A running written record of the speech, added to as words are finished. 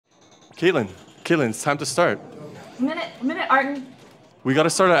Caitlin, it's time to start. A minute, Arden. We gotta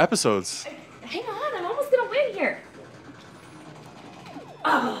start our episodes. Hang on, I'm almost gonna win here.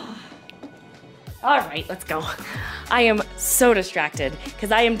 Oh. All right, let's go. I am so distracted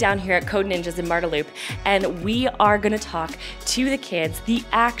because I am down here at Code Ninjas in Marda Loop, and we are gonna talk to the kids, the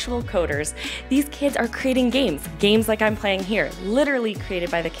actual coders. These kids are creating games like I'm playing here, literally created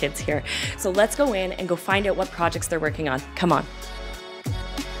by the kids here. So let's go in and go find out what projects they're working on. Come on.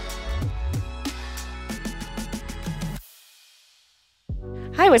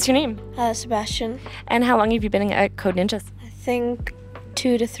 Hi, what's your name? Sebastian. And how long have you been at Code Ninjas? I think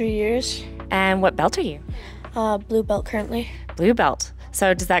 2 to 3 years. And what belt are you? Blue belt currently. Blue belt.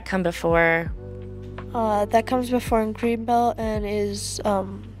 So does that come before? That comes before green belt and is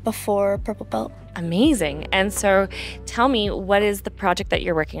before purple belt. Amazing. And so tell me, what is the project that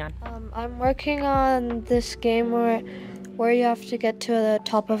you're working on? I'm working on this game where you have to get to the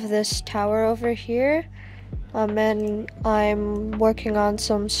top of this tower over here. And I'm working on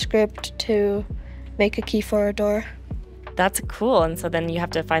some script to make a key for a door. That's cool. And so then you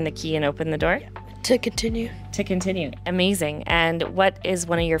have to find the key and open the door? To continue. To continue. Amazing. And what is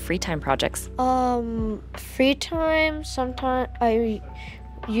one of your free time projects? Free time, sometimes I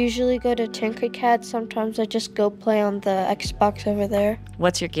usually go to Tinkercad. Sometimes I just go play on the Xbox over there.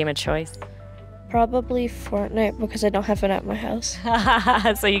 What's your game of choice? Probably Fortnite because I don't have it at my house.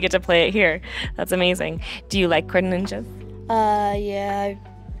 So you get to play it here. That's amazing. Do you like Code Ninjas? Yeah, I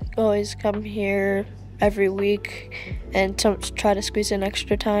always come here every week and try to squeeze in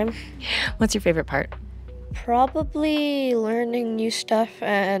extra time. What's your favorite part? Probably learning new stuff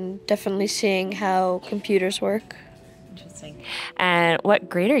and definitely seeing how computers work. Interesting. And what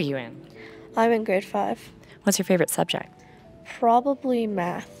grade are you in? I'm in grade 5. What's your favorite subject? Probably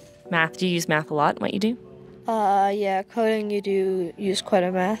math. Math. Do you use math a lot in what you do? Yeah, coding you do use quite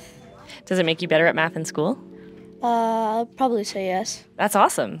a math. Does it make you better at math in school? I'll probably say yes. That's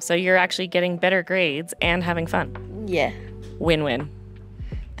awesome. So you're actually getting better grades and having fun. Yeah. Win-win.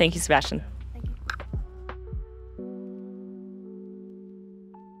 Thank you, Sebastian.